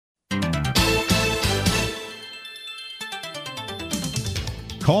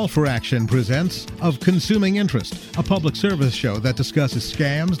Call for Action presents Of Consuming Interest, a public service show that discusses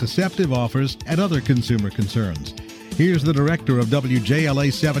scams, deceptive offers, and other consumer concerns. Here's the director of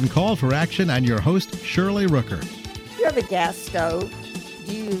WJLA 7 Call for Action and your host, Shirley Rooker. You have a gas stove.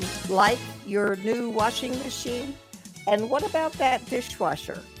 Do you like your new washing machine? And what about that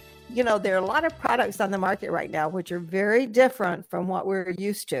dishwasher? You know, there are a lot of products on the market right now which are very different from what we're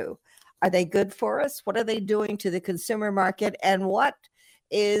used to. Are they good for us? What are they doing to the consumer market? And what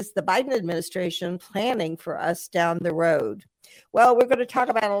is the Biden administration planning for us down the road? Well, we're going to talk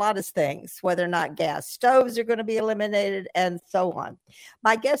about a lot of things, whether or not gas stoves are going to be eliminated and so on.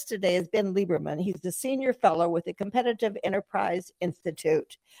 My guest today is Ben Lieberman. He's the senior fellow with the Competitive Enterprise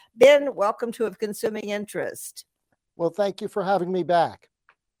Institute. Ben, welcome to Of Consuming Interest. Well, thank you for having me back.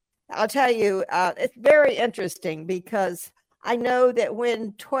 I'll tell you, it's very interesting because I know that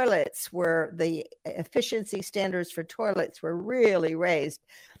when the efficiency standards for toilets were really raised,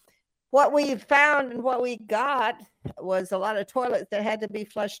 what we found and what we got was a lot of toilets that had to be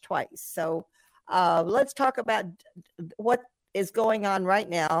flushed twice. So let's talk about what is going on right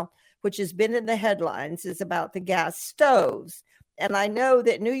now, which has been in the headlines, is about the gas stoves. And I know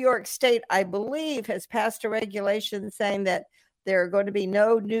that New York State, I believe, has passed a regulation saying that there are going to be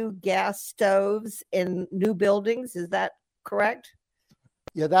no new gas stoves in new buildings. Is that correct?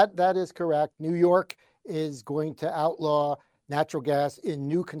 Yeah, that is correct. New York is going to outlaw natural gas in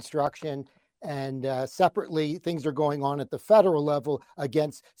new construction, and separately, things are going on at the federal level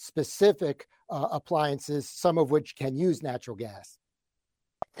against specific appliances, some of which can use natural gas.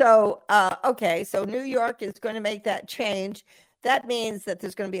 So, so New York is going to make that change. That means that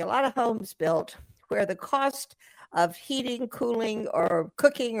there's going to be a lot of homes built where the cost of heating, cooling, or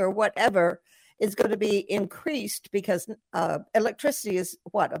cooking or whatever is going to be increased because electricity is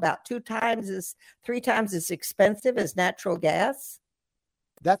about 3 times as expensive as natural gas?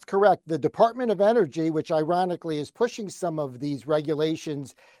 That's correct. The Department of Energy, which ironically is pushing some of these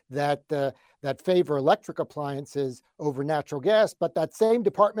regulations that favor electric appliances over natural gas, but that same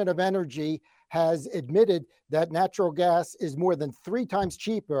Department of Energy has admitted that natural gas is more than 3 times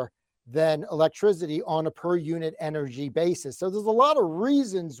cheaper than electricity on a per unit energy basis. So there's a lot of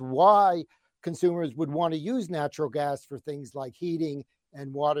reasons why consumers would want to use natural gas for things like heating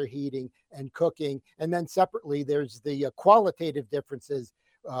and water heating and cooking. And then separately, there's the qualitative differences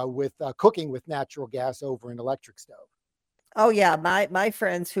with cooking with natural gas over an electric stove. Oh, yeah. My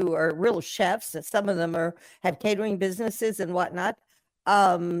friends who are real chefs, and some of them have catering businesses and whatnot,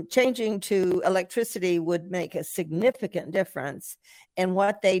 changing to electricity would make a significant difference in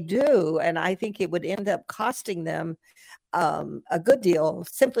what they do. And I think it would end up costing them a good deal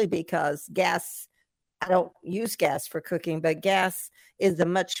simply because gas, I don't use gas for cooking, but gas is a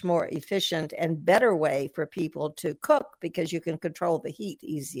much more efficient and better way for people to cook because you can control the heat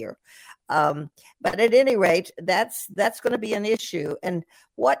easier. But at any rate, that's going to be an issue. And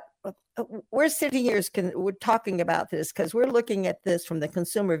what we're sitting here, we're talking about this because we're looking at this from the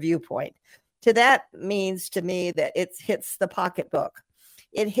consumer viewpoint. That means to me that it hits the pocketbook.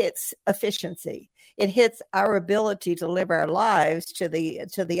 It hits efficiency. It hits our ability to live our lives to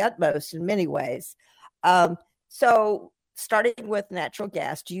the utmost in many ways. So starting with natural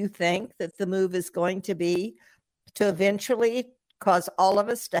gas, do you think that the move is going to be to eventually cause all of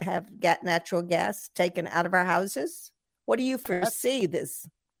us to have natural gas taken out of our houses? What do you foresee this?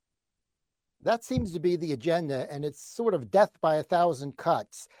 That seems to be the agenda, and it's sort of death by 1,000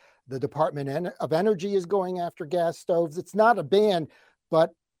 cuts. The Department of Energy is going after gas stoves. It's not a ban,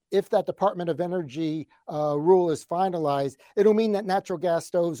 but if that Department of Energy rule is finalized, it'll mean that natural gas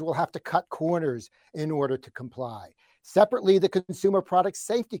stoves will have to cut corners in order to comply. Separately, the Consumer Product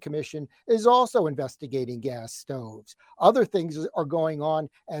Safety Commission is also investigating gas stoves. Other things are going on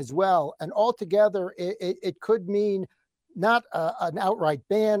as well. And altogether, it could mean not an outright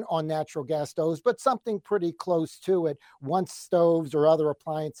ban on natural gas stoves, but something pretty close to it once stoves or other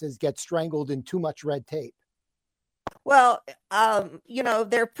appliances get strangled in too much red tape. Well,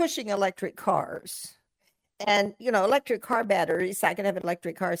 they're pushing electric cars and, electric car batteries. I can have an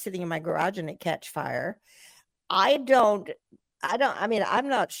electric car sitting in my garage and it catch fire. I'm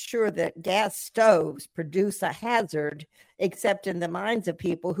not sure that gas stoves produce a hazard except in the minds of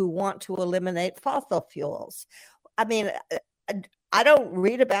people who want to eliminate fossil fuels. I mean, I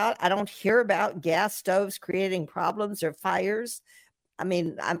don't hear about gas stoves creating problems or fires. I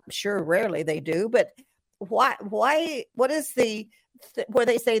mean, I'm sure rarely they do, but what is where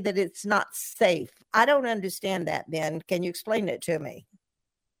they say that it's not safe? I don't understand that, Ben. Can you explain it to me?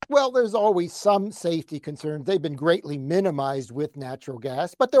 Well, there's always some safety concerns. They've been greatly minimized with natural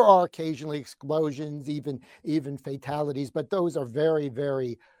gas, but there are occasionally explosions, even fatalities, but those are very,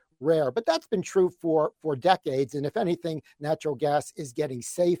 very rare. But that's been true for decades. And if anything, natural gas is getting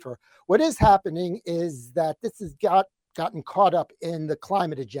safer. What is happening is that this has gotten caught up in the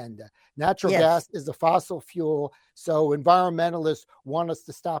climate agenda. Natural gas is a fossil fuel, so environmentalists want us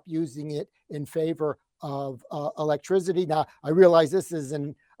to stop using it in favor of electricity. Now, I realize this is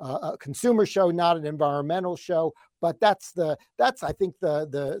a consumer show, not an environmental show, but that's I think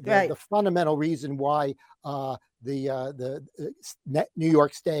the fundamental reason why the New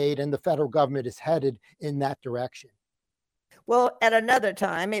York State and the federal government is headed in that direction. Well, at another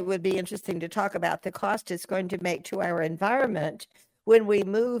time, it would be interesting to talk about the cost it's going to make to our environment when we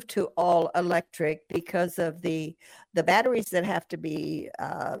move to all electric, because of the batteries that have to be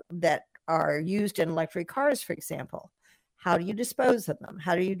that are used in electric cars, for example. How do you dispose of them?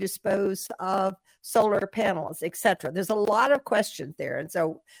 How do you dispose of solar panels, etc.? There's a lot of questions there. And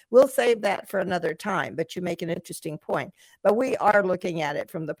so we'll save that for another time, but you make an interesting point. But we are looking at it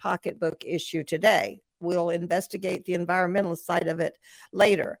from the pocketbook issue today. We'll investigate the environmental side of it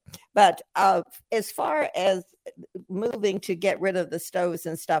later. But as far as moving to get rid of the stoves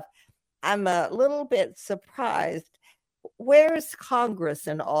and stuff, I'm a little bit surprised. Where's Congress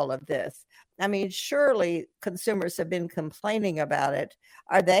in all of this? I mean, surely consumers have been complaining about it.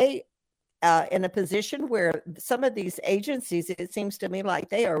 Are they in a position where some of these agencies, it seems to me like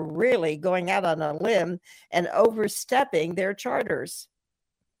they are really going out on a limb and overstepping their charters?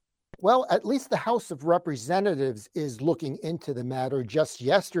 Well, at least the House of Representatives is looking into the matter. Just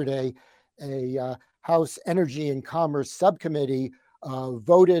yesterday, a House Energy and Commerce Subcommittee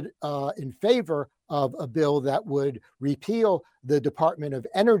voted in favor of a bill that would repeal the Department of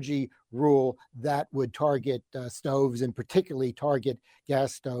Energy rule that would target stoves, and particularly target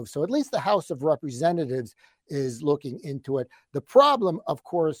gas stoves. So at least the House of Representatives is looking into it. The problem, of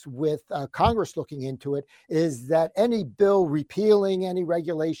course, with Congress looking into it is that any bill repealing any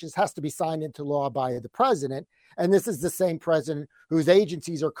regulations has to be signed into law by the president. And this is the same president whose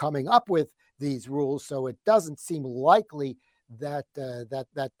agencies are coming up with these rules. So it doesn't seem likely that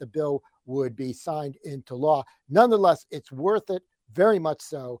the bill would be signed into law. Nonetheless, it's worth it, very much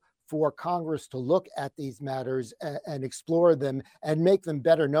so, for Congress to look at these matters and explore them and make them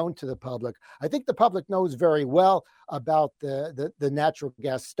better known to the public. I think the public knows very well about the natural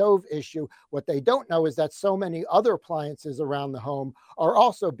gas stove issue. What they don't know is that so many other appliances around the home are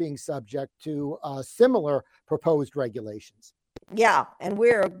also being subject to similar proposed regulations. Yeah, and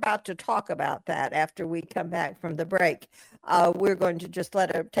we're about to talk about that after we come back from the break. We're going to just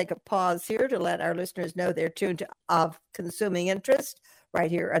take a pause here to let our listeners know they're tuned to Of Consuming Interest right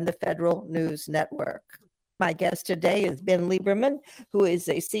here on the Federal News Network. My guest today is Ben Lieberman, who is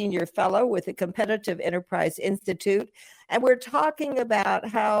a senior fellow with the Competitive Enterprise Institute. And we're talking about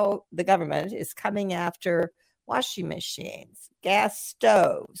how the government is coming after washing machines, gas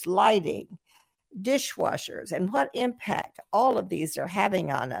stoves, lighting, dishwashers, and what impact all of these are having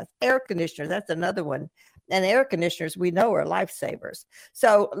on us. Air conditioners, that's another one. And air conditioners, we know, are lifesavers.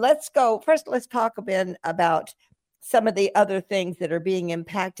 So let's talk a bit about some of the other things that are being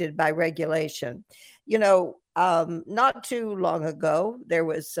impacted by regulation. You know, not too long ago, there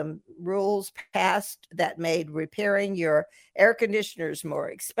was some rules passed that made repairing your air conditioners more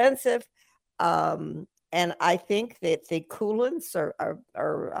expensive. And I think that the coolants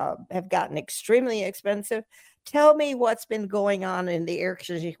have gotten extremely expensive. Tell me what's been going on in the air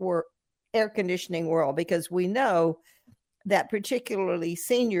conditioning world, because we know that particularly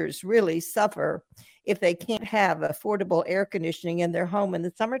seniors really suffer if they can't have affordable air conditioning in their home in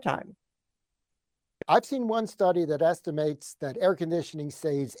the summertime. I've seen one study that estimates that air conditioning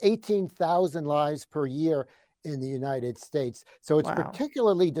saves 18,000 lives per year in the United States. So it's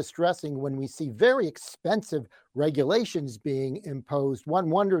particularly distressing when we see very expensive regulations being imposed. One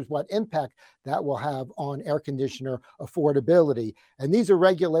wonders what impact that will have on air conditioner affordability. And these are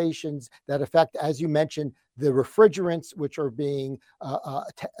regulations that affect, as you mentioned, the refrigerants, which are being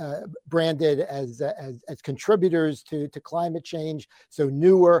branded as contributors to climate change. So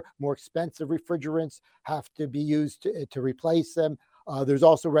newer, more expensive refrigerants have to be used to replace them. There's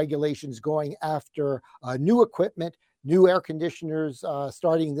also regulations going after new equipment. New air conditioners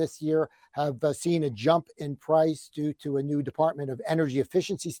starting this year have seen a jump in price due to a new Department of Energy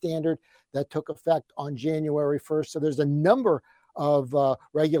efficiency standard that took effect on January 1st. So there's a number of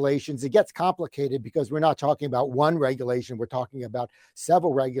regulations. It gets complicated because we're not talking about one regulation. We're talking about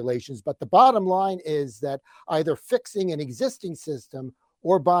several regulations. But the bottom line is that either fixing an existing system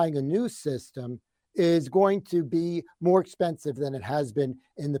or buying a new system is going to be more expensive than it has been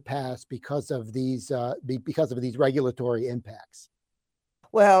in the past because of these regulatory impacts.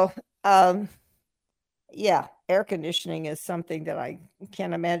 Well, yeah, air conditioning is something that I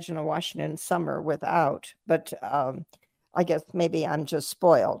can't imagine a Washington summer without, but I guess maybe I'm just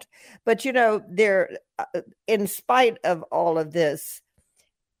spoiled. But in spite of all of this,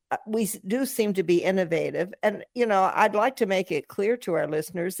 we do seem to be innovative. And, I'd like to make it clear to our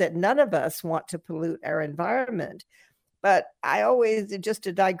listeners that none of us want to pollute our environment. But I always, just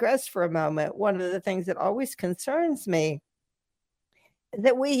to digress for a moment, one of the things that always concerns me is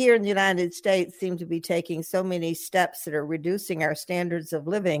that we here in the United States seem to be taking so many steps that are reducing our standards of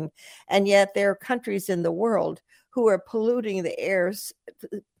living. And yet there are countries in the world who are polluting the air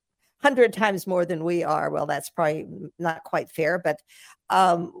 100 times more than we are. Well, that's probably not quite fair, but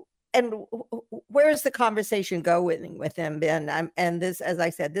and where is the conversation going with them, Ben? And this, as I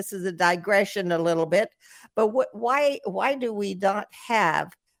said, this is a digression a little bit, but why do we not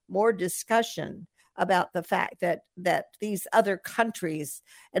have more discussion about the fact that these other countries,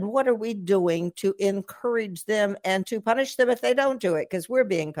 and what are we doing to encourage them and to punish them if they don't do it? Because we're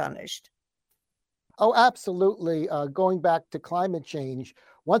being punished. Oh, absolutely. Going back to climate change,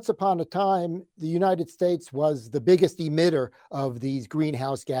 once upon a time, the United States was the biggest emitter of these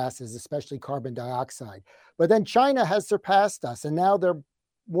greenhouse gases, especially carbon dioxide. But then China has surpassed us, and now they're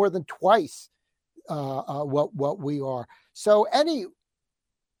more than twice what we are. So any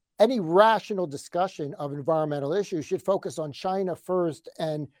rational discussion of environmental issues should focus on China first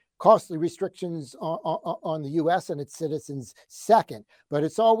and costly restrictions on the U.S. and its citizens second. But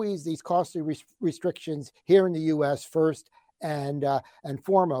it's always these costly restrictions here in the U.S. first and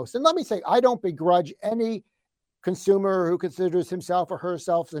foremost. And let me say, I don't begrudge any consumer who considers himself or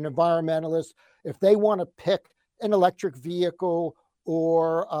herself an environmentalist if they want to pick an electric vehicle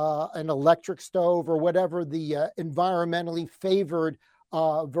or an electric stove or whatever the environmentally favored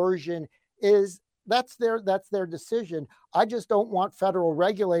version is. That's their decision. I just don't want federal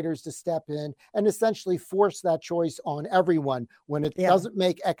regulators to step in and essentially force that choice on everyone when it doesn't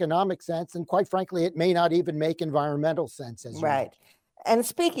make economic sense. And quite frankly, it may not even make environmental sense. Right. And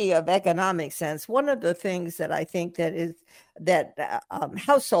speaking of economic sense, one of the things that I think that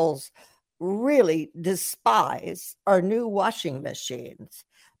households really despise are new washing machines,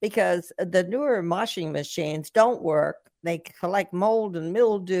 because the newer washing machines don't work. They collect mold and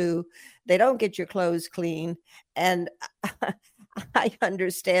mildew. They don't get your clothes clean. And I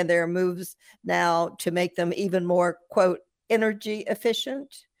understand there are moves now to make them even more, quote, energy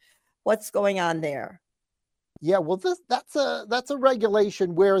efficient. What's going on there? Yeah, well, that's a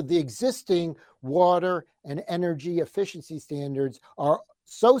regulation where the existing water and energy efficiency standards are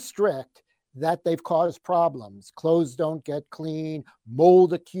so strict that they've caused problems. Clothes don't get clean,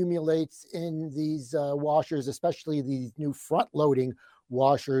 mold accumulates in these washers, especially these new front-loading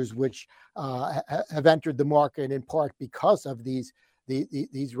washers, which have entered the market in part because of these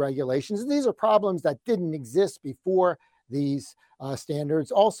regulations. And these are problems that didn't exist before these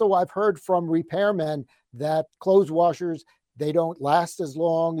standards. Also, I've heard from repairmen that clothes washers, they don't last as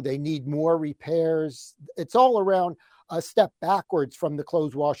long. They need more repairs. It's all around a step backwards from the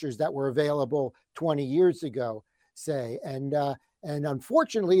clothes washers that were available 20 years ago, say. And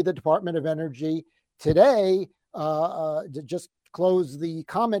unfortunately, the Department of Energy today just closed the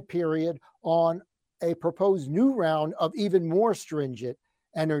comment period on a proposed new round of even more stringent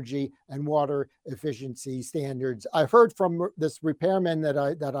energy and water efficiency standards. I've heard from this repairman that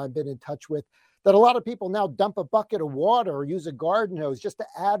I've been in touch with that a lot of people now dump a bucket of water or use a garden hose just to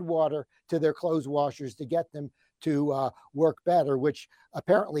add water to their clothes washers to get them to work better, which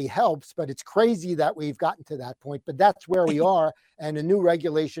apparently helps, but it's crazy that we've gotten to that point. But that's where we are, and a new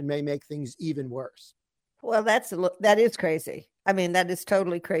regulation may make things even worse. Well, that is crazy. I mean, that is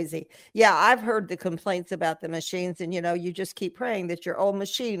totally crazy. Yeah, I've heard the complaints about the machines, and you just keep praying that your old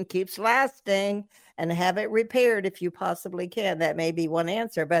machine keeps lasting and have it repaired if you possibly can. That may be one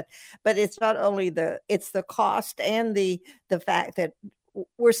answer, but it's not only it's the cost and the fact that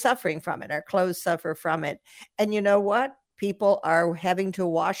we're suffering from it. Our clothes suffer from it. And you know what? People are having to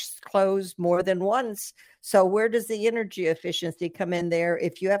wash clothes more than once. So where does the energy efficiency come in there?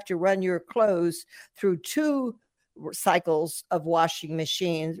 If you have to run your clothes through 2 cycles of washing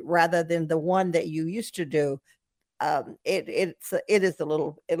machines rather than the one that you used to do, it is a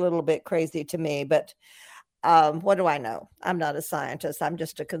little bit crazy to me. But what do I know? I'm not a scientist. I'm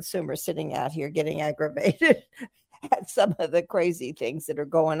just a consumer sitting out here getting aggravated at some of the crazy things that are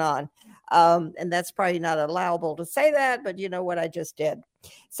going on. And that's probably not allowable to say that, but you know what I just did.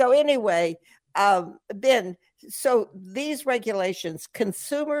 So anyway, Ben, so these regulations,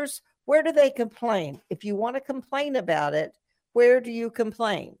 consumers where do they complain? If you want to complain about it, where do you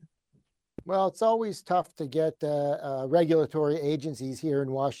complain? Well, it's always tough to get regulatory agencies here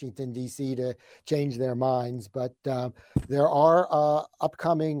in Washington, D.C. to change their minds, but there are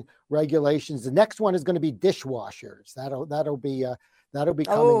upcoming regulations. The next one is going to be dishwashers. That'll be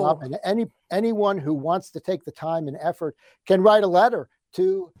coming up, and anyone who wants to take the time and effort can write a letter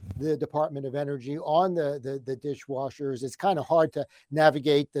to the Department of Energy on the dishwashers. It's kind of hard to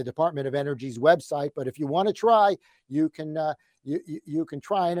navigate the Department of Energy's website, but if you want to try, you can you can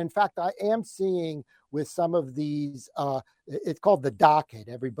try. And in fact, I am seeing with some of these, it's called the docket.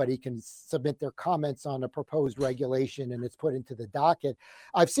 Everybody can submit their comments on a proposed regulation and it's put into the docket.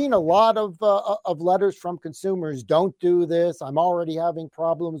 I've seen a lot of letters from consumers. Don't do this. I'm already having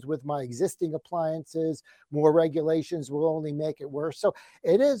problems with my existing appliances. More regulations will only make it worse. So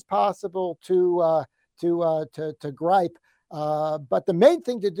it is possible to gripe. But the main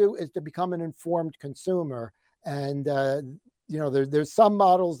thing to do is to become an informed consumer. And there's some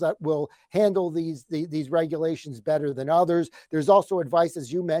models that will handle these regulations better than others. There's also advice,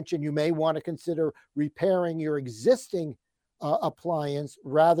 as you mentioned, you may want to consider repairing your existing appliance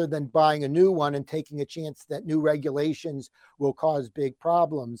rather than buying a new one and taking a chance that new regulations will cause big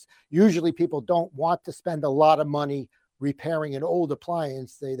problems. Usually people don't want to spend a lot of money repairing an old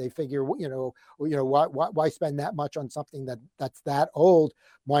appliance. They figure, why spend that much on something that's that old?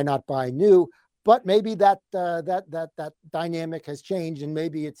 Why not buy new? But maybe that dynamic has changed, and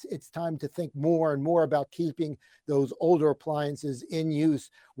maybe it's time to think more and more about keeping those older appliances in use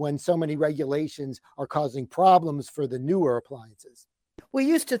when so many regulations are causing problems for the newer appliances. We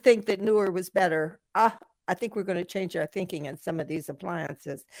used to think that newer was better. I think we're going to change our thinking on some of these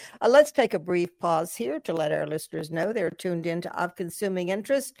appliances. Let's take a brief pause here to let our listeners know they're tuned into Of Consuming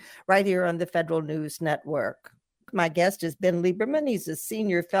Interest right here on the Federal News Network. My guest is Ben Lieberman. He's a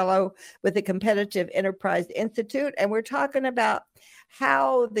senior fellow with the Competitive Enterprise Institute, and we're talking about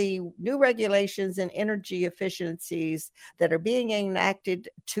how the new regulations and energy efficiencies that are being enacted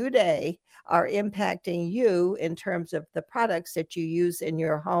today are impacting you in terms of the products that you use in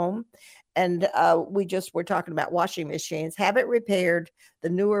your home. And we're talking about washing machines. Have it repaired. The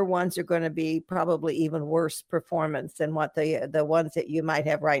newer ones are going to be probably even worse performance than what the ones that you might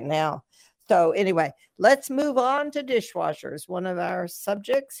have right now. So anyway, let's move on to dishwashers, one of our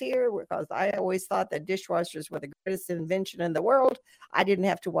subjects here, because I always thought that dishwashers were the greatest invention in the world. I didn't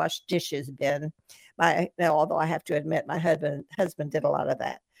have to wash dishes, Ben. Although I have to admit my husband did a lot of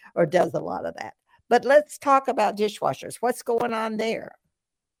that, or does a lot of that. But let's talk about dishwashers. What's going on there?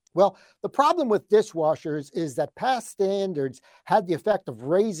 Well, the problem with dishwashers is that past standards had the effect of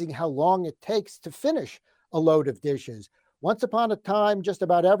raising how long it takes to finish a load of dishes. Once upon a time, just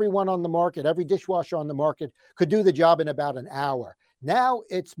about everyone on the market, every dishwasher on the market could do the job in about an hour. Now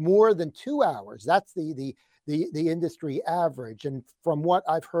it's more than 2 hours. That's the industry average. And from what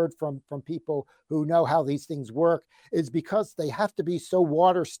I've heard from people who know how these things work, is because they have to be so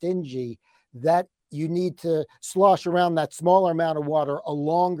water stingy that you need to slosh around that smaller amount of water a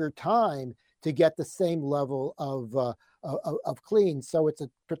longer time to get the same level of clean. So it's a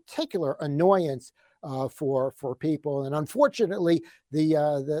particular annoyance for people. And unfortunately,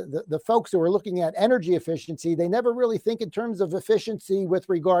 the folks who are looking at energy efficiency, they never really think in terms of efficiency with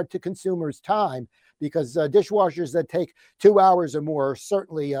regard to consumers' time, because dishwashers that take 2 hours or more are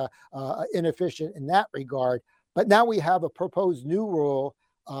certainly inefficient in that regard. But now we have a proposed new rule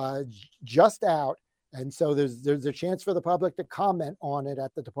just out. And so there's a chance for the public to comment on it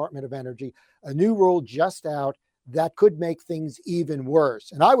at the Department of Energy, a new rule just out that could make things even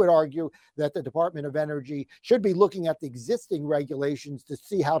worse. And I would argue that the Department of Energy should be looking at the existing regulations to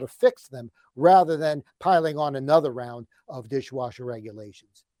see how to fix them rather than piling on another round of dishwasher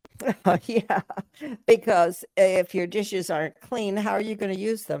regulations. Yeah, because if your dishes aren't clean, how are you going to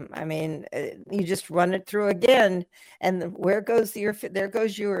use them? I mean, you just run it through again, and there goes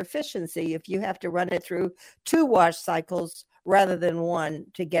your efficiency if you have to run it through 2 wash cycles rather than 1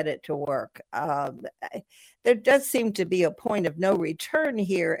 to get it to work. There does seem to be a point of no return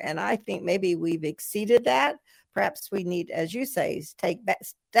here, and I think maybe we've exceeded that. Perhaps we need, as you say,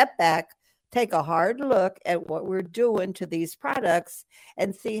 step back, take a hard look at what we're doing to these products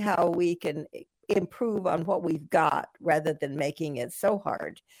and see how we can improve on what we've got rather than making it so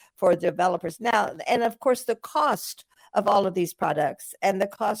hard for developers. Now, and of course, the cost of all of these products and the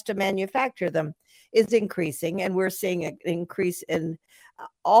cost to manufacture them is increasing, and we're seeing an increase in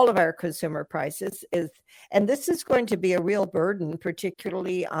all of our consumer prices. And this is going to be a real burden,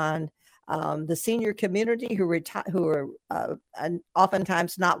 particularly on the senior community who are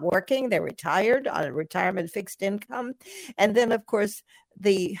oftentimes not working. They're retired on a retirement fixed income. And then, of course,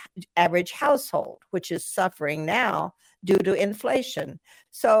 the average household, which is suffering now due to inflation.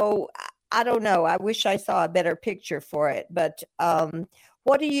 So I don't know. I wish I saw a better picture for it. But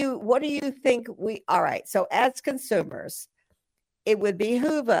what do you think all right. So as consumers, it would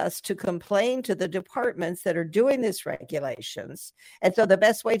behoove us to complain to the departments that are doing these regulations. And so the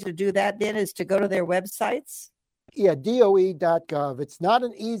best way to do that then is to go to their websites. Yeah, DOE.gov. It's not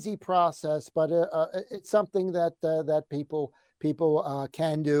an easy process, but it's something that people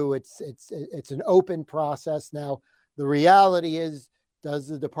can do. It's an open process. Now, the reality is, does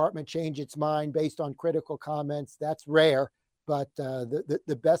the department change its mind based on critical comments? That's rare, but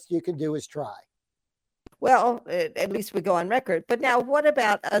the best you can do is try. Well, at least we go on record. But now what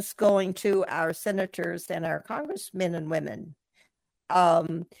about us going to our senators and our congressmen and women?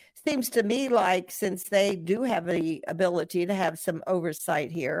 Seems to me like since they do have the ability to have some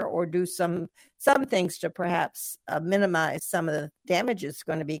oversight here or do some things to perhaps minimize some of the damages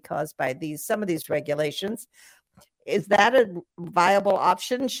going to be caused by some of these regulations, is that a viable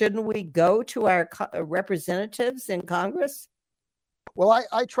option? Shouldn't we go to our representatives in Congress? Well,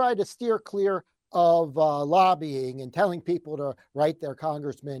 I try to steer clear of lobbying, and telling people to write their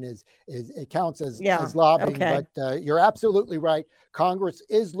congressman it counts as lobbying. Okay. But you're absolutely right. Congress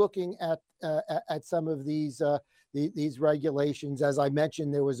is looking at some of these regulations. As I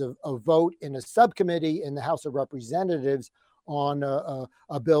mentioned, there was a vote in a subcommittee in the House of Representatives on a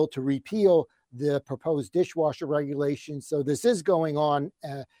bill to repeal the proposed dishwasher regulations. So this is going on.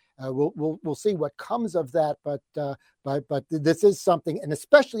 We'll see what comes of that, but this is something, and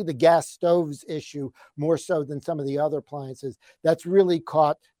especially the gas stoves issue, more so than some of the other appliances, that's really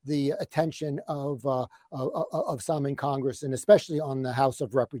caught the attention of some in Congress, and especially on the House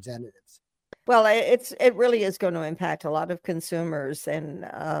of Representatives. Well, it really is going to impact a lot of consumers, and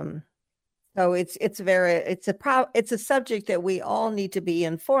so it's a subject that we all need to be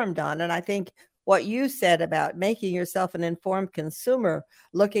informed on, and I think what you said about making yourself an informed consumer,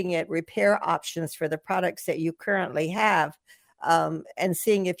 looking at repair options for the products that you currently have, and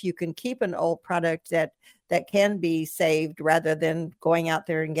seeing if you can keep an old product that can be saved rather than going out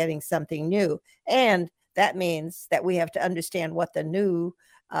there and getting something new. And that means that we have to understand what the new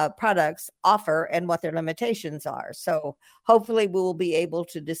products offer and what their limitations are. So hopefully we'll be able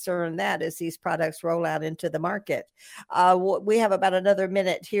to discern that as these products roll out into the market. We have about another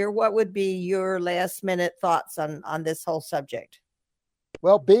minute here. What would be your last minute thoughts on this whole subject?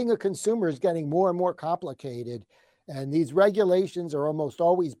 Well, being a consumer is getting more and more complicated, and these regulations are almost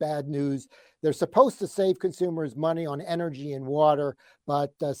always bad news. They're supposed to save consumers money on energy and water,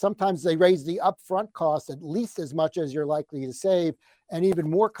 but sometimes they raise the upfront costs at least as much as you're likely to save. And even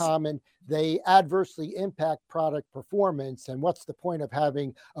more common, they adversely impact product performance. And what's the point of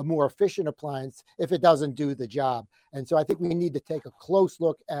having a more efficient appliance if it doesn't do the job? And so I think we need to take a close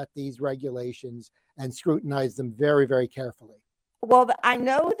look at these regulations and scrutinize them very, very carefully. Well, I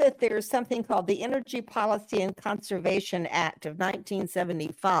know that there's something called the Energy Policy and Conservation Act of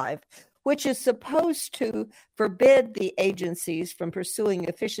 1975, which is supposed to forbid the agencies from pursuing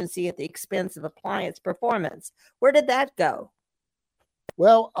efficiency at the expense of appliance performance. Where did that go?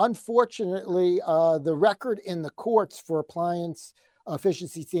 Well, unfortunately, the record in the courts for appliance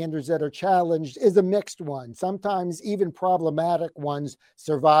efficiency standards that are challenged is a mixed one. Sometimes even problematic ones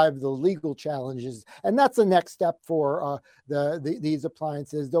survive the legal challenges. And that's the next step for these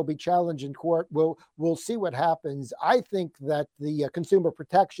appliances. They'll be challenged in court. We'll see what happens. I think that the consumer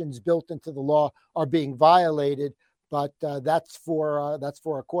protections built into the law are being violated, but that's for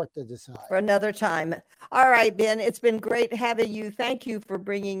a court to decide. For another time. All right, Ben, it's been great having you. Thank you for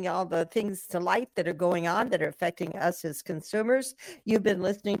bringing all the things to light that are going on that are affecting us as consumers. You've been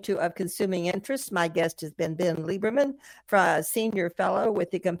listening to Of Consuming Interest. My guest has been Ben Lieberman, Senior Fellow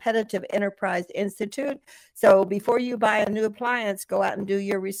with the Competitive Enterprise Institute. So before you buy a new appliance, go out and do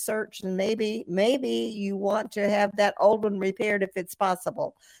your research, and maybe you want to have that old one repaired if it's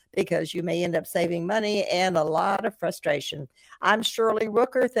possible, because you may end up saving money and a lot of frustration. I'm Shirley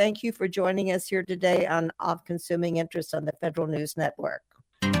Rooker. Thank you for joining us here today on Of Consuming Interest on the Federal News Network.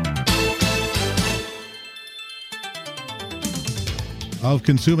 Of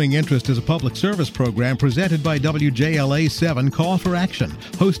Consuming Interest is a public service program presented by WJLA 7 Call for Action,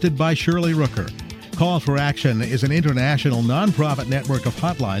 hosted by Shirley Rooker. Call for Action is an international nonprofit network of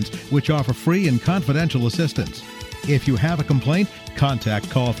hotlines which offer free and confidential assistance. If you have a complaint, contact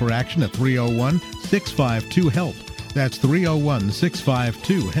Call for Action at 301-652-HELP. That's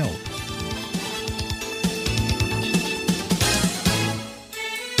 301-652-HELP.